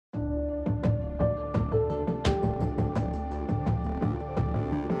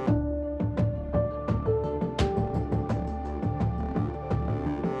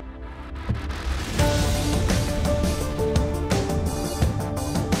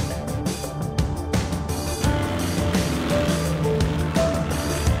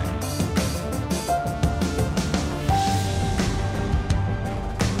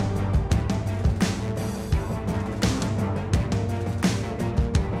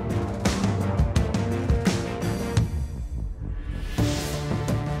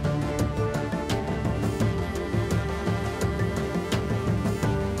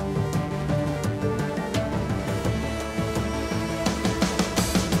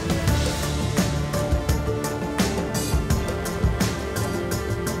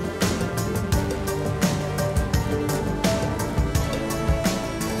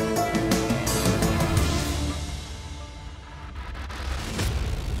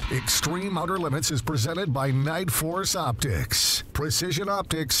Extreme Outer Limits is presented by Night Force Optics. Precision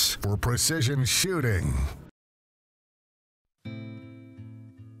optics for precision shooting.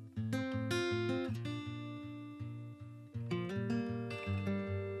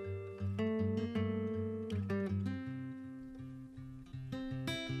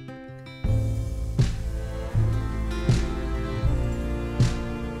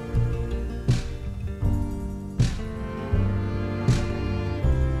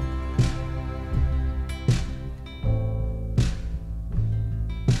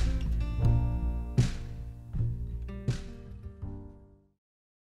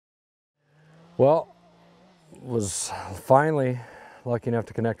 Well, was finally lucky enough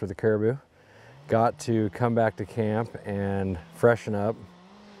to connect with the caribou. Got to come back to camp and freshen up,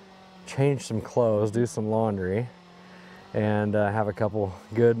 change some clothes, do some laundry, and have a couple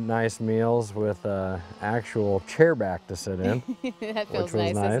good, nice meals with actual chair back to sit in. That feels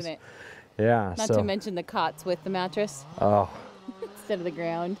nice, doesn't it? Yeah. Not to mention the cots with the mattress. Oh. Instead of the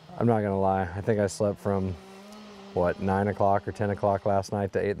ground. I'm not gonna lie. I think I slept from, what, 9 o'clock or 10 o'clock last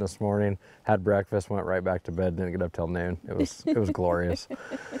night to 8 this morning, had breakfast, went right back to bed, didn't get up till noon. It was glorious.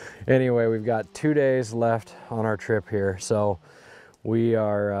 Anyway, we've got 2 days left on our trip here, so we're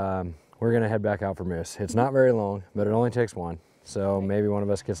gonna head back out for moose. It's not very long, but it only takes one, so maybe one of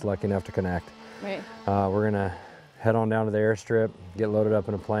us gets lucky enough to connect. Right. We're gonna head on down to the airstrip, get loaded up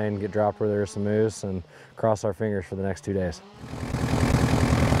in a plane, get dropped where there's some moose, and cross our fingers for the next 2 days.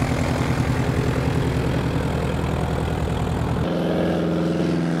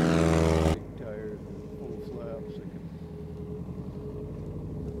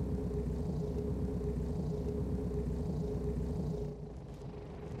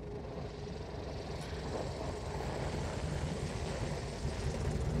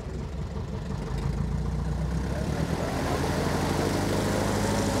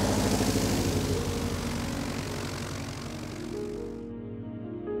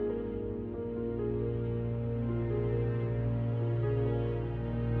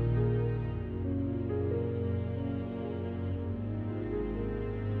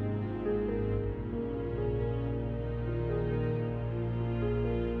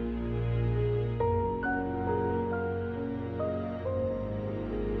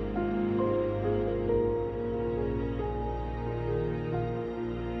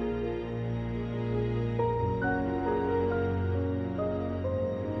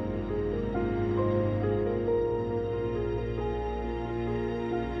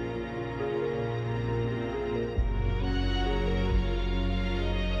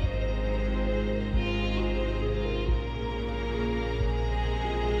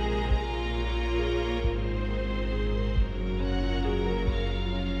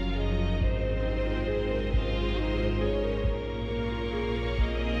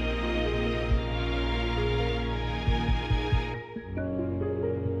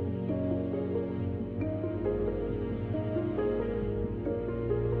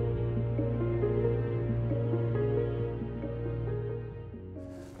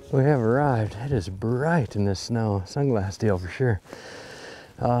 We have arrived. It is bright in this snow. Sunglass deal for sure.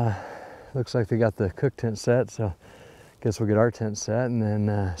 Looks like they got the cook tent set, so guess we'll get our tent set and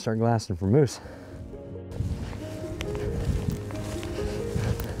then start glassing for moose.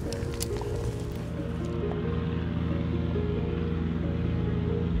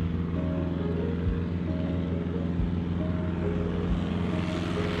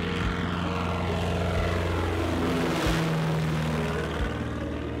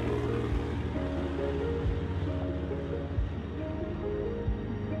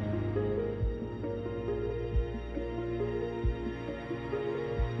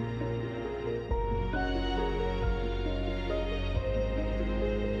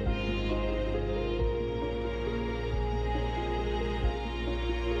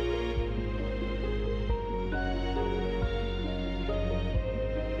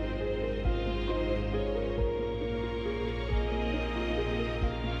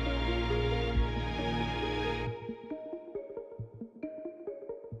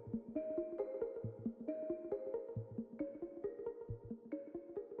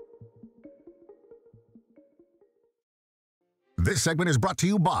 This segment is brought to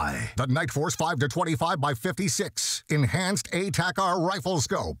you by the Night Force 5-25x56 Enhanced ATAC-R Rifle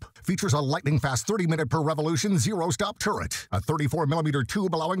Scope. Features a lightning-fast 30-minute per revolution zero-stop turret, a 34mm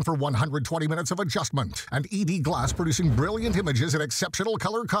tube allowing for 120 minutes of adjustment, and ED glass producing brilliant images in exceptional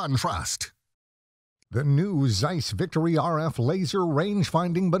color contrast. The new Zeiss Victory RF laser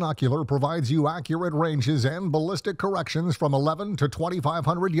range-finding binocular provides you accurate ranges and ballistic corrections from 11 to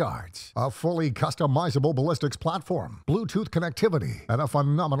 2,500 yards. A fully customizable ballistics platform, Bluetooth connectivity, and a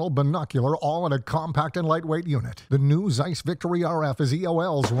phenomenal binocular all in a compact and lightweight unit. The new Zeiss Victory RF is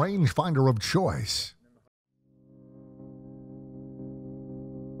EOL's rangefinder of choice.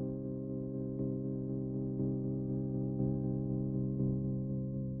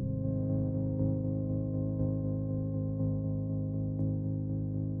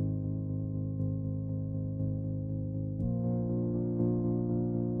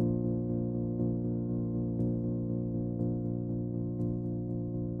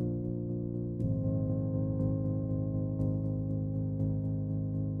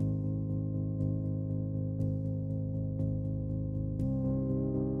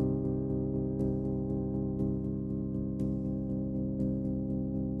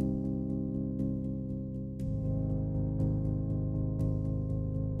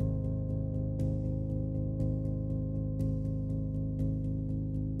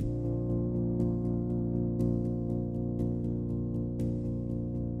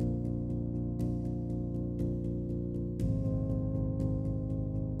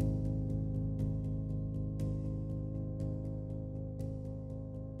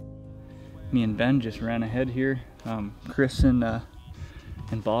 Me and Ben just ran ahead here. Chris and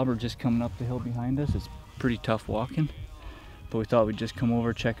Bob are just coming up the hill behind us. It's pretty tough walking, but we thought we'd just come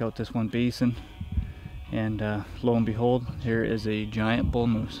over, check out this one basin, and lo and behold, here is a giant bull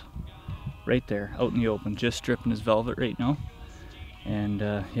moose right there out in the open, just stripping his velvet right now. And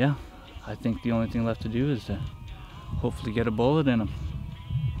yeah, I think the only thing left to do is to hopefully get a bullet in him.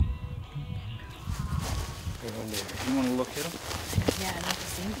 You want to look at him? Yeah, I'd like to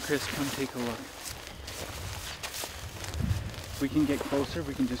see him. Chris, come take a look. If we can get closer,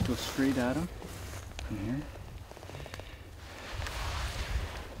 we can just go straight at him from here.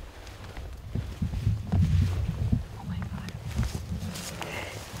 Oh my God.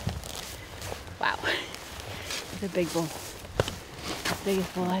 Wow. It's a big bull. It's the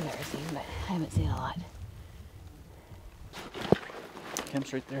biggest bull I've ever seen, but I haven't seen a lot.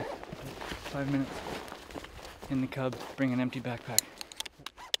 Camp's right there. 5 minutes. In the cub, bring an empty backpack.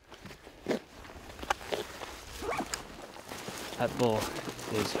 That bull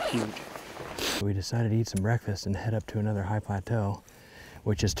is huge. We decided to eat some breakfast and head up to another high plateau,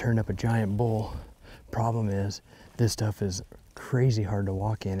 which has turned up a giant bull. Problem is, this stuff is crazy hard to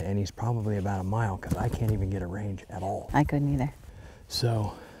walk in, and he's probably about a mile because I can't even get a range at all. I couldn't either.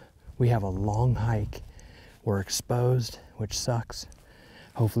 So we have a long hike. We're exposed, which sucks.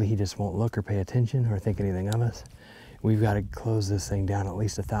 Hopefully he just won't look or pay attention or think anything of us. We've got to close this thing down at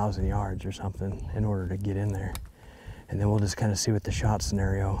least 1,000 yards or something in order to get in there. And then we'll just kind of see what the shot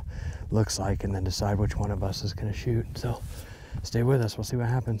scenario looks like and then decide which one of us is going to shoot. So stay with us, we'll see what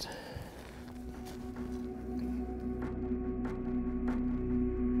happens.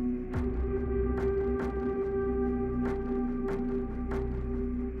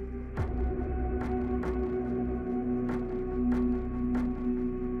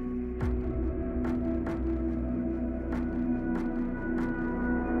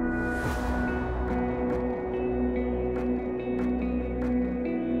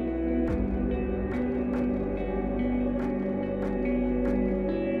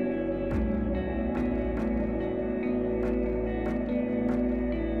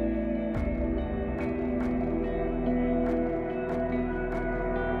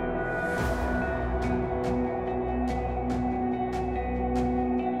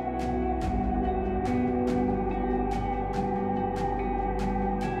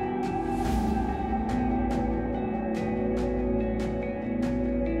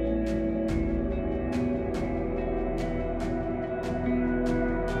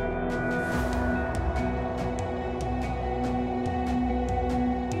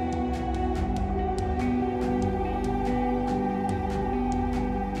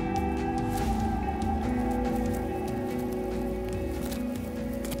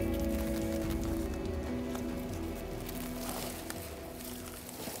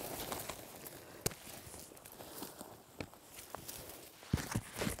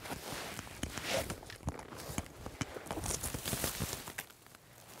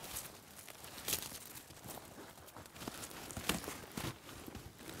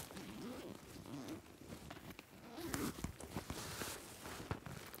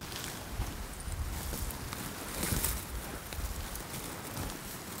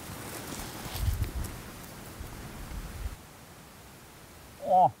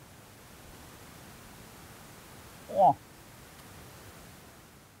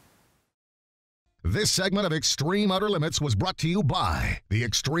 This segment of Extreme Outer Limits was brought to you by the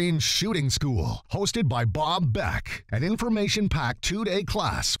Extreme Shooting School, hosted by Bob Beck, an information-packed 2-day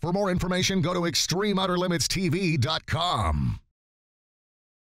class. For more information, go to extremeouterlimitstv.com.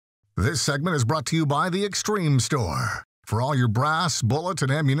 This segment is brought to you by the Extreme Store. For all your brass, bullet,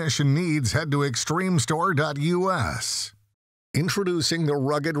 and ammunition needs, head to extremestore.us. Introducing the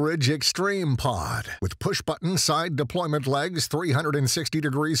Rugged Ridge Extreme Pod with push-button side deployment legs, 360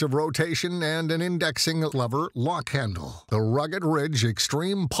 degrees of rotation, and an indexing lever lock handle. The Rugged Ridge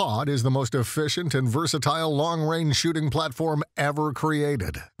Extreme Pod is the most efficient and versatile long-range shooting platform ever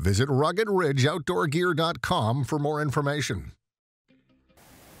created. Visit ruggedridgeoutdoorgear.com for more information.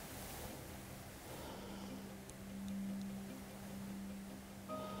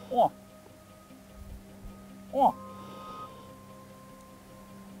 Oh. Oh.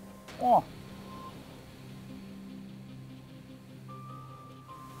 Oh.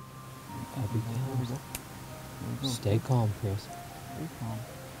 Stay calm, Chris. Stay calm.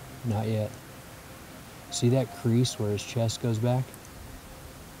 Not yet. See that crease where his chest goes back?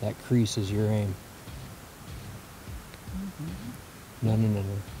 That crease is your aim. No.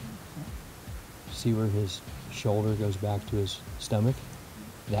 See where his shoulder goes back to his stomach?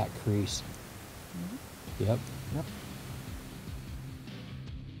 That crease. Yep.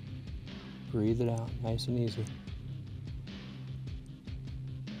 Breathe it out, nice and easy.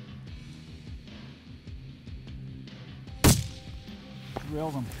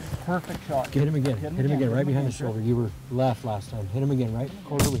 Drilled him. Perfect shot. Hit him again. Hit him again, right behind the shoulder. You were left last time. Hit him again, right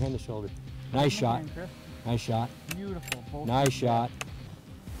quarter behind the shoulder. Nice shot. Nice shot. Beautiful. Nice shot.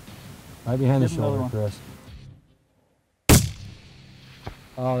 Right behind the shoulder, Chris.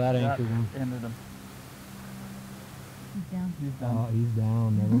 Oh, that anchored him. Ended him. He's down. He's done. Oh, he's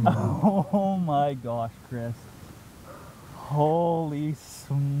down. Never mind. Oh my gosh, Chris. Holy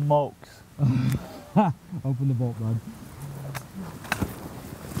smokes. Open the bolt, bud.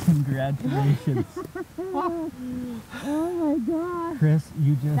 Congratulations. Oh my gosh. Chris,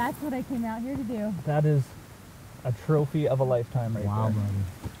 you just... That's what I came out here to do. That is a trophy of a lifetime right Wow, there. buddy.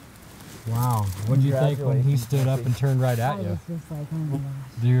 Wow. What did you think when he stood up and turned right I at you? was just like, oh my gosh.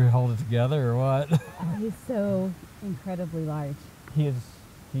 Do you hold it together or what? He's so incredibly large. He is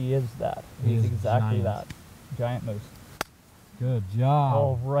that. He He's is exactly giant. that. Giant moose. Good job.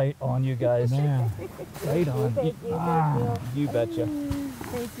 Oh, right on you guys. Man. Right on. Thank you, thank You betcha.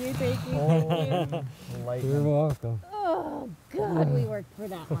 Thank you, thank you. Oh, You're lightning. welcome. Oh, God, we worked for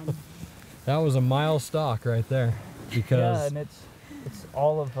that one. That was a mile stock right there. Yeah, Because, and it's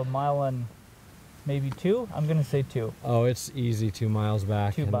all of a mile and maybe 2. I'm gonna say 2. oh, it's easy 2 miles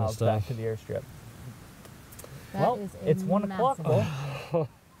back. 2 and miles stuff. back to the airstrip. That Well, is a it's 1 o'clock massive, though.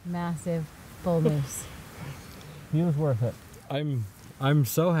 massive bull moose. He was worth it. I'm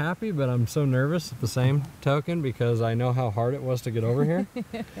so happy, but I'm so nervous at the same token because I know how hard it was to get over here.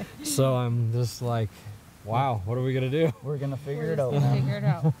 So I'm just like, wow, what are we gonna do? We're gonna figure We're it just out gonna now. figure it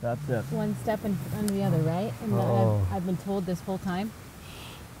out. That's it. One step in front of the other, right? And Oh. I've been told this whole time.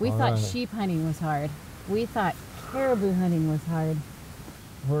 We All thought right. sheep hunting was hard. We thought caribou hunting was hard.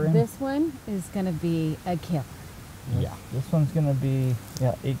 We're in. This one is gonna be a kill. Yeah. This one's gonna be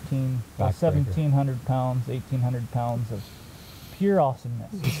 1,700 pounds, 1,800 pounds of pure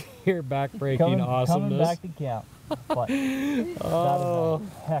awesomeness. Your backbreaking Coming awesomeness. back to camp. But that is a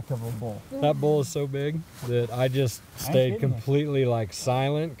heck of a bull. That bull is so big that I just stayed kidding you. completely like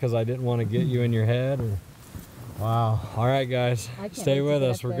silent because I didn't want to get you in your head. Or... Wow. All right, guys, I can't stay wait to with get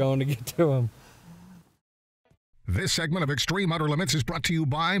us. up We're there. going to get to him. This segment of Extreme Outer Limits is brought to you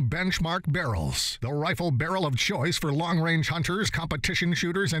by Benchmark Barrels, the rifle barrel of choice for long-range hunters, competition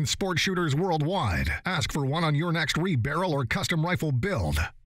shooters, and sport shooters worldwide. Ask for one on your next rebarrel or custom rifle build.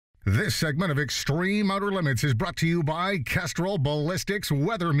 This segment of Extreme Outer Limits is brought to you by Kestrel Ballistics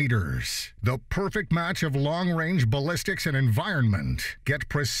Weather Meters, the perfect match of long-range ballistics and environment. Get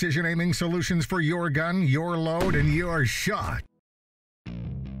precision aiming solutions for your gun, your load, and your shot.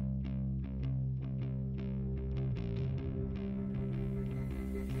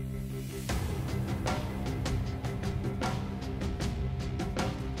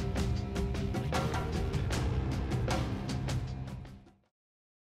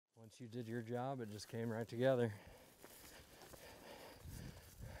 Once you did your job, it just came right together.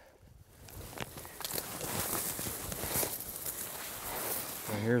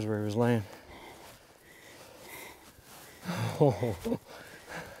 Well, here's where he was laying. Oh.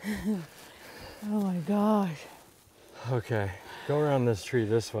 Oh my gosh. Okay, go around this tree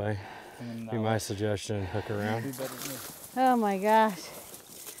this way. And Be my suggestion. Hook around. Oh my gosh.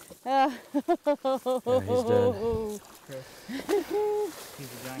 Oh. Yeah, he's dead. Chris.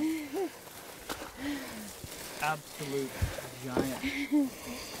 He's a giant. absolute giant.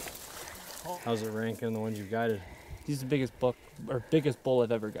 How's it rank in the ones you've guided? He's the biggest biggest bull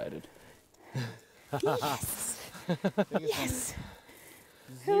I've ever guided. Yes. Biggest Yes. one.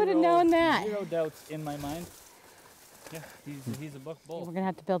 Who would have known that? Zero doubts in my mind. Yeah, he's a buck bull. We're gonna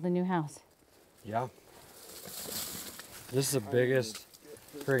have to build a new house. Yeah. This is the biggest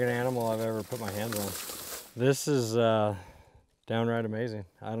friggin' animal I've ever put my hands on. This is downright amazing.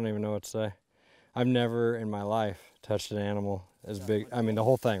 I don't even know what to say. I've never in my life touched an animal as big. I mean, the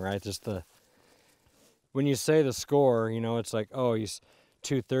whole thing, right? Just when you say the score, you know, it's like, oh, he's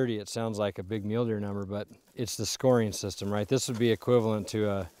 230. It sounds like a big mule deer number, but it's the scoring system, right? This would be equivalent to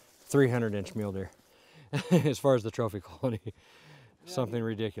a 300-inch mule deer as far as the trophy quality. Something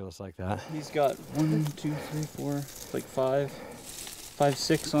ridiculous like that. He's got 1, 2, 3, 4, like 5,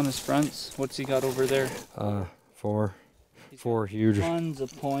 6 on his fronts. What's he got over there? Four huge. Tons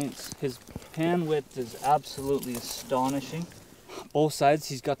of points. His pan width is absolutely astonishing. Both sides,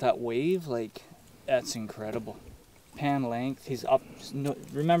 he's got that wave. Like, that's incredible. Pan length. He's up. No,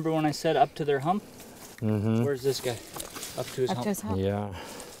 remember when I said up to their hump? Mm-hmm. Where's this guy? Up to his Up hump. to his hump. Yeah.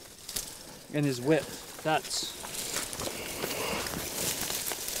 And his width. That's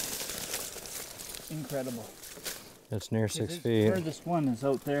incredible. It's near 6 His feet. furthest one is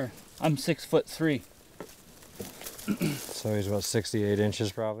out there. I'm 6'3". So he's about 68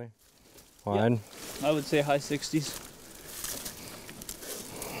 inches probably wide. I would say high 60s.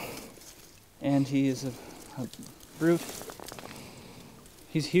 And he is a brute.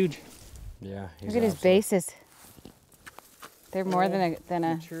 He's huge. Yeah. Look at his bases. They're more than a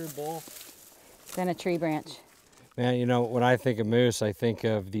Mature bull. tree branch. Man, you know, when I think of moose, I think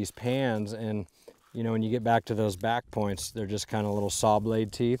of these pans, and you know, when you get back to those back points, they're just kind of little saw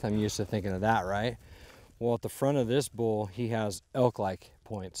blade teeth. I'm used to thinking of that, right? Well, at the front of this bull, he has elk-like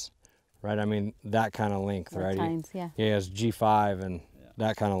points, right? I mean, that kind of length, Little right? tines, yeah. He has G5 and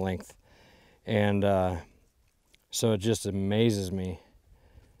that kind of length. And so it just amazes me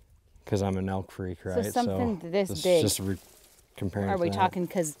because I'm an elk freak, right? So something this big. Just comparing Are to we that. talking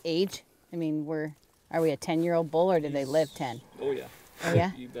because age? I mean, are we a 10-year-old bull or did they live 10? Oh yeah. Oh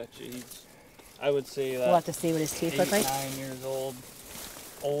yeah? You betcha. I would say that We'll have to see what his teeth look like. 9 years old,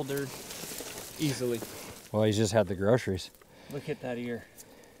 older, easily. Well, he's just had the groceries. Look at that ear.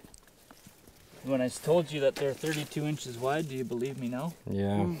 When I told you that they're 32 inches wide, do you believe me now?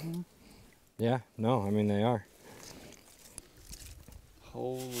 Yeah. Mm-hmm. Yeah, no, I mean, they are.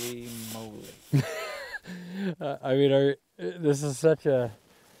 Holy moly. I mean, this is such a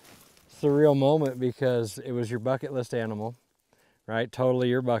surreal moment because it was your bucket list animal, right? Totally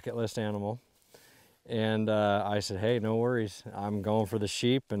your bucket list animal. And I said, hey, no worries. I'm going for the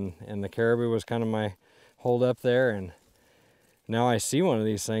sheep, and the caribou was kind of my hold up there. And now I see one of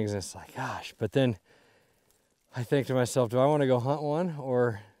these things, and it's like, gosh. But then I think to myself, do I want to go hunt one?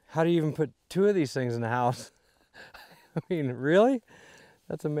 Or how do you even put 2 of these things in the house? I mean, really?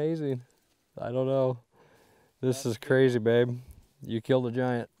 That's amazing. I don't know. This is crazy, babe. You killed a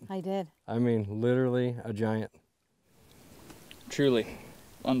giant. I did. I mean, literally a giant. Truly.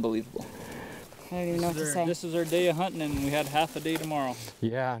 Unbelievable. I don't even know what to say. This is our day of hunting, and we had half a day tomorrow.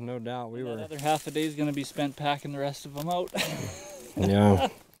 Yeah, no doubt. We That were. other half a day is going to be spent packing the rest of them out. Yeah.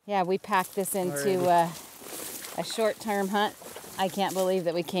 Yeah, we packed this into a short-term hunt. I can't believe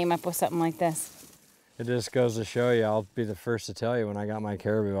that we came up with something like this. It just goes to show you, I'll be the first to tell you, when I got my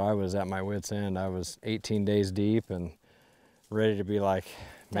caribou, I was at my wit's end. I was 18 days deep and ready to be like,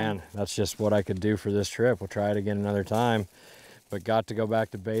 man, that's just what I could do for this trip. We'll try it again another time. But got to go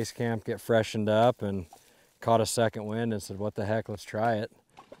back to base camp, get freshened up, and caught a second wind and said, what the heck, let's try it.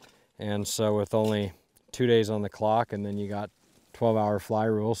 And so with only 2 days on the clock, and then you got 12-hour fly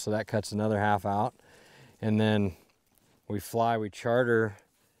rules, so that cuts another half out. And then we charter,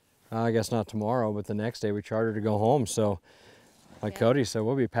 I guess not tomorrow, but the next day we charter to go home. So like Kody said,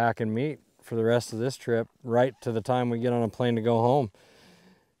 we'll be packing meat for the rest of this trip right to the time we get on a plane to go home.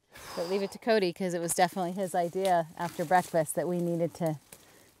 But leave it to Kody because it was definitely his idea after breakfast that we needed to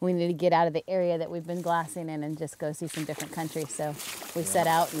get out of the area that we've been glassing in and just go see some different countries. So we set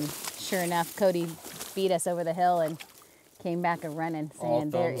out, and sure enough, Kody beat us over the hill and came back a running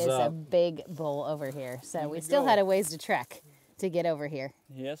saying there is a big bull over here. So we still had a ways to trek to get over here.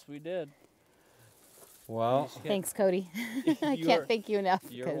 Yes, we did. Well, Thanks, Kody. I can't thank you enough.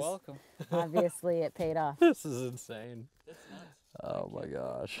 You're 'cause welcome. Obviously, it paid off. this is insane. Oh my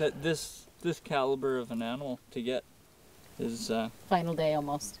gosh. That this caliber of an animal to get is Final day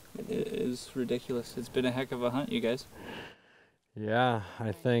almost. is ridiculous. It's been a heck of a hunt, you guys. Yeah,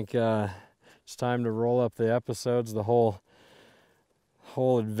 I think it's time to roll up the episodes. The whole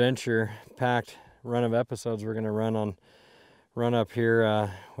adventure packed run of episodes we're gonna run up here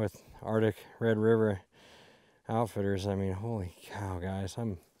with Arctic Red River Outfitters. I mean, holy cow, guys!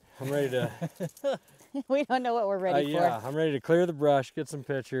 I'm ready to. We don't know what we're ready for. Yeah, I'm ready to clear the brush, get some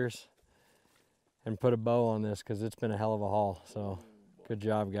pictures, and put a bow on this because it's been a hell of a haul. So, good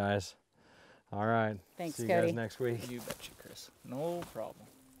job, guys. All right. Thanks, See you Kody. guys next week. You betcha, Chris. No problem.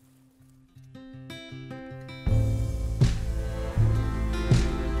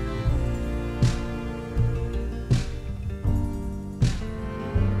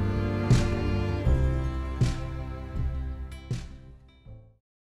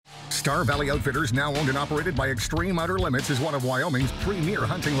 Star Valley Outfitters, now owned and operated by Extreme Outer Limits, is one of Wyoming's premier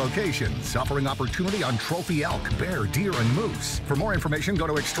hunting locations, offering opportunity on trophy elk, bear, deer, and moose. For more information, go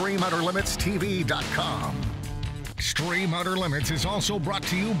to ExtremeOuterLimitsTV.com. Extreme Outer Limits is also brought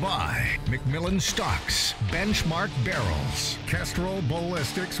to you by McMillan Stocks, Benchmark Barrels, Kestrel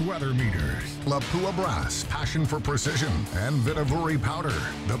Ballistics Weather Meters, Lapua Brass, passion for precision, and Vitavuri Powder,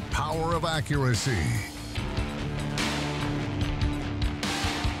 the power of accuracy.